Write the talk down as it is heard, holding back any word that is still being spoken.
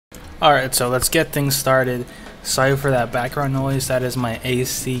Alright, so let's get things started. Sorry for that background noise. That is my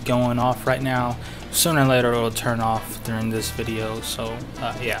AC going off right now. Sooner or later it will turn off during this video. So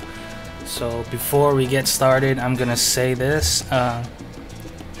yeah. So before we get started, I'm gonna say this: how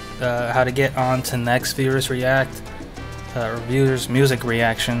to get on to next viewers react, viewers music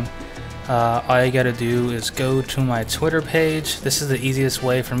reaction. All you gotta do is go to my Twitter page. This is the easiest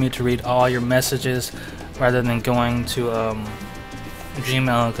way for me to read all your messages rather than going to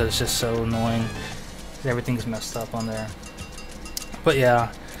Gmail, because it's just so annoying. Everything's messed up on there. But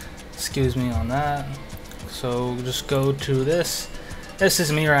yeah, excuse me on that. So just go to this. This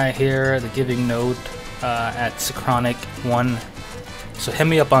is me right here, the giving note at Synchronic1. So hit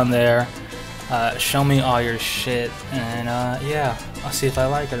me up on there. Show me all your shit, and yeah, I'll see if I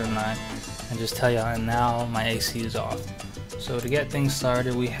like it or not. And just tell you, and now my AC is off. So to get things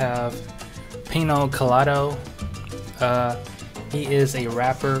started, we have Pino Calado. He is a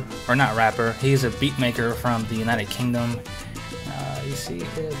rapper, or not rapper, he's a beat maker from the United Kingdom. You see,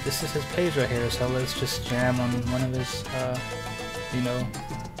 this is his page right here, so let's just jam on one of his, you know,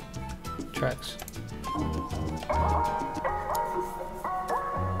 tracks.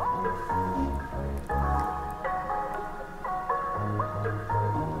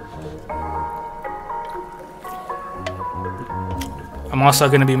 I'm also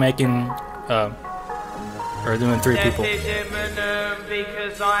going to be making, or doing 3 people.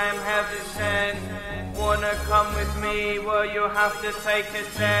 Because I am heaven sent. Wanna come with me? Well, you'll have to take a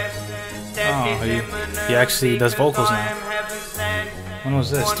test. Oh, he actually does vocals now. When was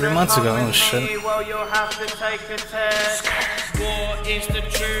this? 3 months ago. Oh shit. Well, you'll have to take a test. What is the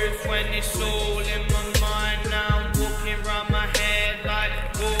truth when it's all in my mind? Now I'm walking around my head like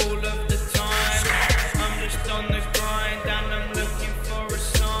all of the time. I'm just on the grind and I'm looking for a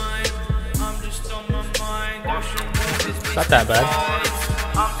sign. I'm just on my mind. Not that bad.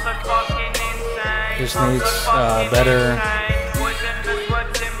 Just needs better.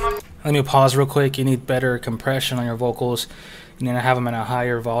 Let me pause real quick. You need better compression on your vocals. You need to have them at a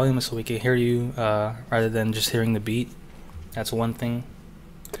higher volume so we can hear you rather than just hearing the beat. That's one thing.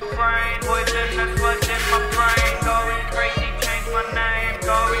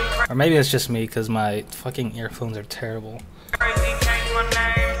 Or maybe it's just me because my fucking earphones are terrible.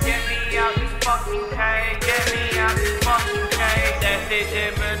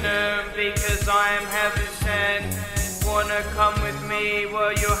 Because I am heaven sent. Wanna come with me?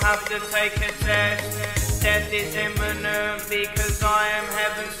 Well, you'll have to take a test. Death is imminent because I am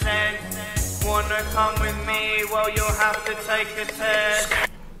heaven sent. Wanna come with me? Well, you'll have to take a test.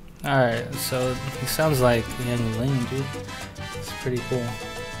 Alright, so he sounds like Young Lane, dude. It's pretty cool.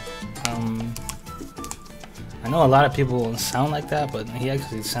 I know a lot of people sound like that, but he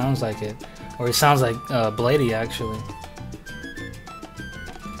actually sounds like it. Or he sounds like Blady, actually.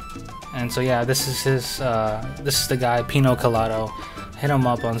 And so yeah, this is his. This is the guy, Pino Calado. Hit him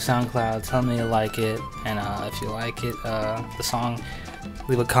up on SoundCloud. Tell me you like it, and if you like it, the song,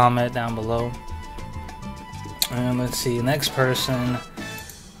 leave a comment down below. And let's see, next person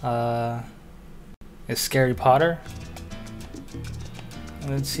is Scary Potter.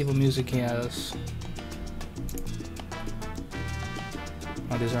 Let's see what music he has.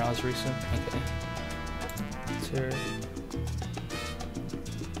 Oh, these are all recent. Okay. Let's hear it.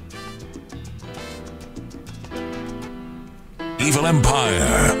 Evil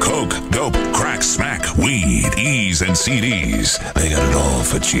Empire, coke, dope, crack, smack, weed, E's and CDs. They got it all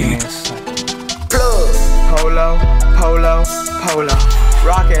for cheap. Polo, polo, polo.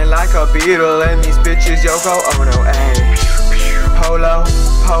 Rockin' like a Beatle and these bitches Yoko Ono, ayy. Polo,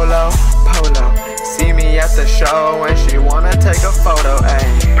 polo, polo. See me at the show and she wanna take a photo,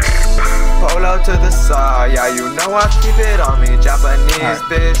 ayy. Polo to the side, yeah, you know I keep it on me. Japanese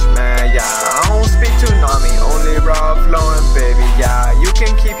bitch, man, yeah, I don't speak to Nami. Only raw flowing, baby, yeah, you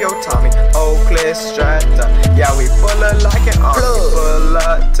can keep your Tommy. Oakley Strata, yeah, we pull her like an army. Pull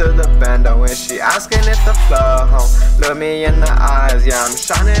up to the bando and she asking if the plug home. Look me in the eyes, yeah, I'm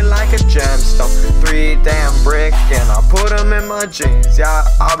shining like a gemstone. 3 damn brick and I put them in my jeans, yeah,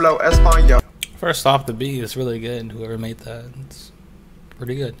 hablo español. First off, the beat is really good. Whoever made that, it's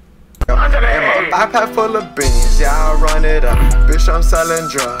pretty good. And my backpack full of beans, yeah, I run it up. Bitch, I'm selling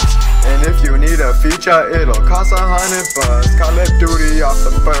drugs. And if you need a feature, it'll cost $100. Call of Duty off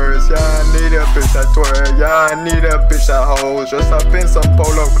the first. Yeah, I need a bitch that twerk. Yeah, I need a bitch that holds. Dressed up in some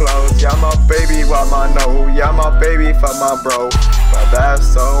polo clothes. Yeah, my baby wipe my nose. Yeah, my baby fuck my bro. But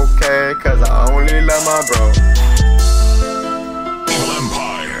that's okay, cause I only love my bro. Evil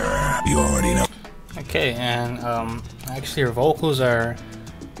Empire, you already know. Okay, and actually your vocals are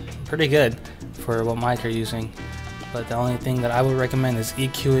pretty good for what mic you're using. but the only thing that I would recommend is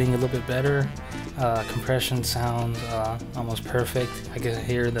EQing a little bit better. Compression sounds almost perfect. I can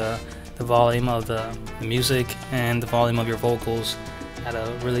hear the volume of the music and the volume of your vocals at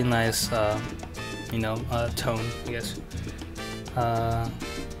a really nice tone, I guess.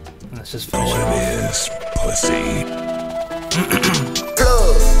 Let's just finish it off. Pussy.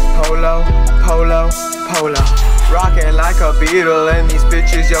 Polo, polo, polo, rockin' like a Beatle and these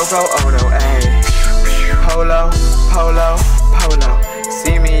bitches Yoko Ono, ayy. Polo, polo, polo,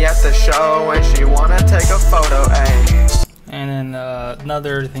 see me at the show when she wanna take a photo, ayy. And then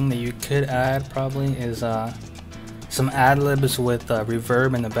another thing that you could add probably is some ad-libs with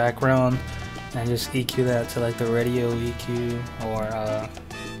reverb in the background, and just EQ that to like the radio EQ or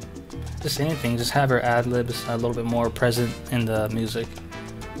just anything. Just have your ad-libs a little bit more present in the music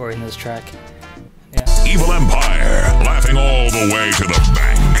or in this track. Yeah. Evil Empire, laughing all the way to the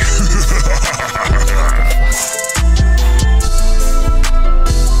bank.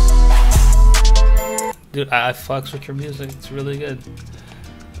 Dude, I fucks with your music. It's really good.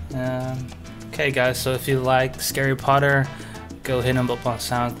 Okay, guys. So if you like Scary Potter, go hit him up on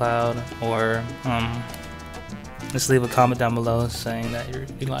SoundCloud, or just leave a comment down below saying that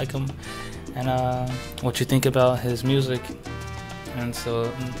you like him and what you think about his music. And so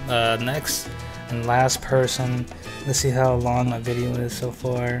next and last person, let's see how long my video is so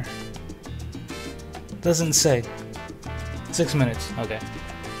far. Doesn't say. 6 minutes. Okay,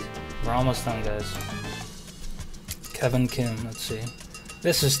 we're almost done, guys. Kevin Kim, let's see.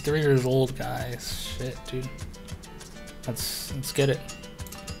 This is 3 years old, guys. Shit, dude. Let's get it.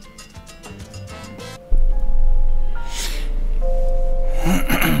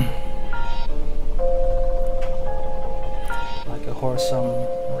 Like a horse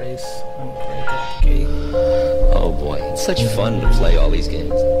race and break up gate. Oh boy, it's such fun to play all these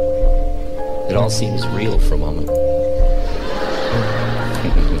games. It all seems real for a moment.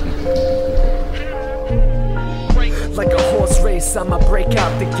 Like a horse race, I'ma break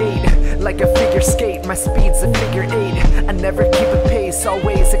out the gate. Like a figure skate, my speed's a figure 8. I never keep a pace,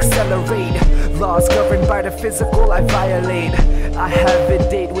 always accelerate. Laws governed by the physical I violate. I have a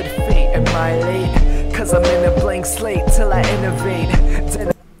date with fate, am I late? Cause I'm in a blank slate till I innovate.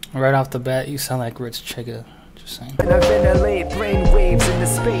 Then Right off the bat, you sound like Rich Chigga. Just saying. I ventilate brain waves into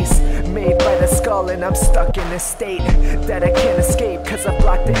space made by the skull, and I'm stuck in a state that I can't escape cause I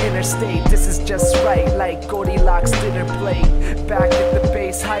blocked the interstate. This is just right, like Goldilocks dinner plate. Back at the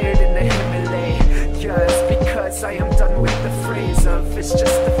base, higher than the Himalayas, because I am done with the phrase of it's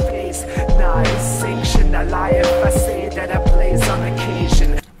just a phase. Not sanctioned, I lie if I say that I blaze on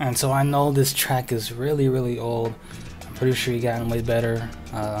occasion. And so I know this track is really old. I'm pretty sure you gotten way better.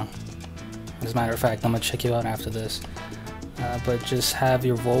 As a matter of fact, I'm gonna check you out after this. But just have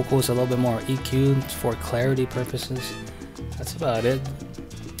your vocals a little bit more EQ'd for clarity purposes. That's about it.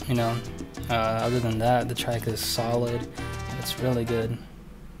 You know, other than that, the track is solid. It's really good.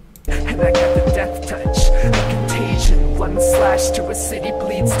 And I got the death touch, a contagion. One slash to a city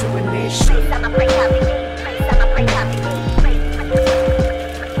bleeds to a nation.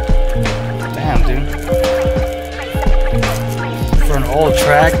 Damn, dude. For an old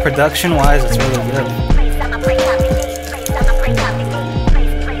track, production-wise, it's really good.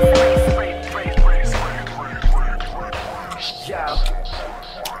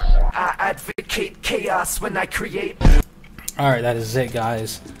 I advocate chaos when I create. Alright, that is it,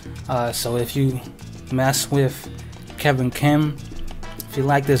 guys. So if you mess with Kevin Kim, if you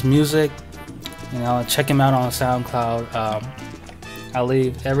like this music, you know, check him out on SoundCloud. I'll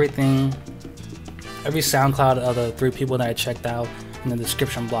leave every SoundCloud of the 3 people that I checked out in the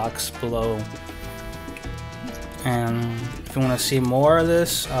description box below. And if you want to see more of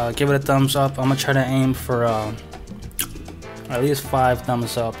this, give it a thumbs up. I'm gonna try to aim for at least 5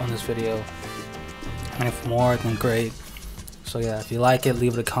 thumbs up on this video, and if more, then great. So yeah, if you like it,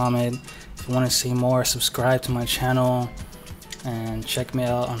 leave it a comment. If you want to see more, subscribe to my channel and check me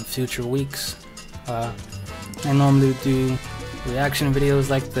out on future weeks. I normally do reaction videos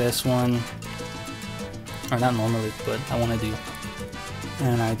like this one, or not normally, but I want to do,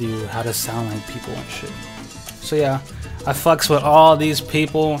 and I do how to sound like people and shit. So yeah, I fucks with all these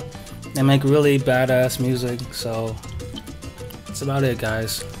people. They make really badass music. So that's about it,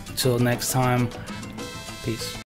 guys. Until next time, peace.